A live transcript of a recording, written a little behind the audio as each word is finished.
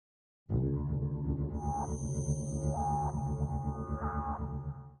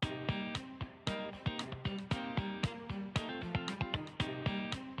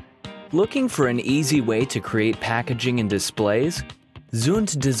Looking for an easy way to create packaging and displays?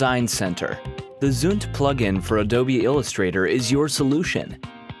 Zünd Design Center, the Zünd plugin for Adobe Illustrator, is your solution.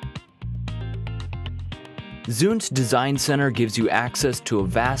 Zünd Design Center gives you access to a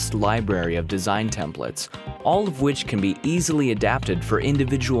vast library of design templates, all of which can be easily adapted for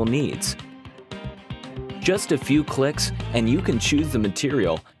individual needs. Just a few clicks and you can choose the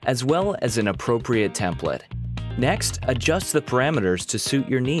material as well as an appropriate template. Next, adjust the parameters to suit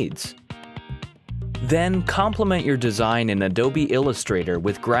your needs. Then, complement your design in Adobe Illustrator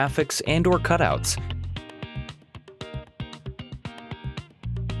with graphics and/or cutouts.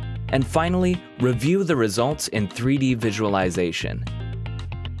 And finally, review the results in 3D visualization.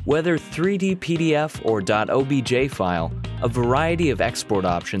 Whether 3D PDF or .obj file, a variety of export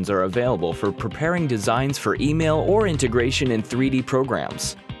options are available for preparing designs for email or integration in 3D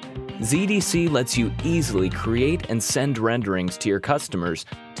programs. ZDC lets you easily create and send renderings to your customers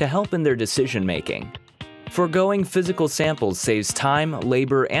to help in their decision-making. Foregoing physical samples saves time,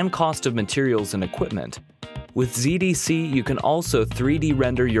 labor, and cost of materials and equipment. With ZDC, you can also 3D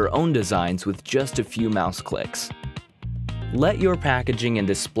render your own designs with just a few mouse clicks. Let your packaging and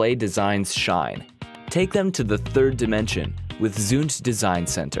display designs shine. Take them to the third dimension with Zünd Design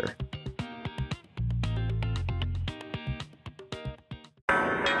Center.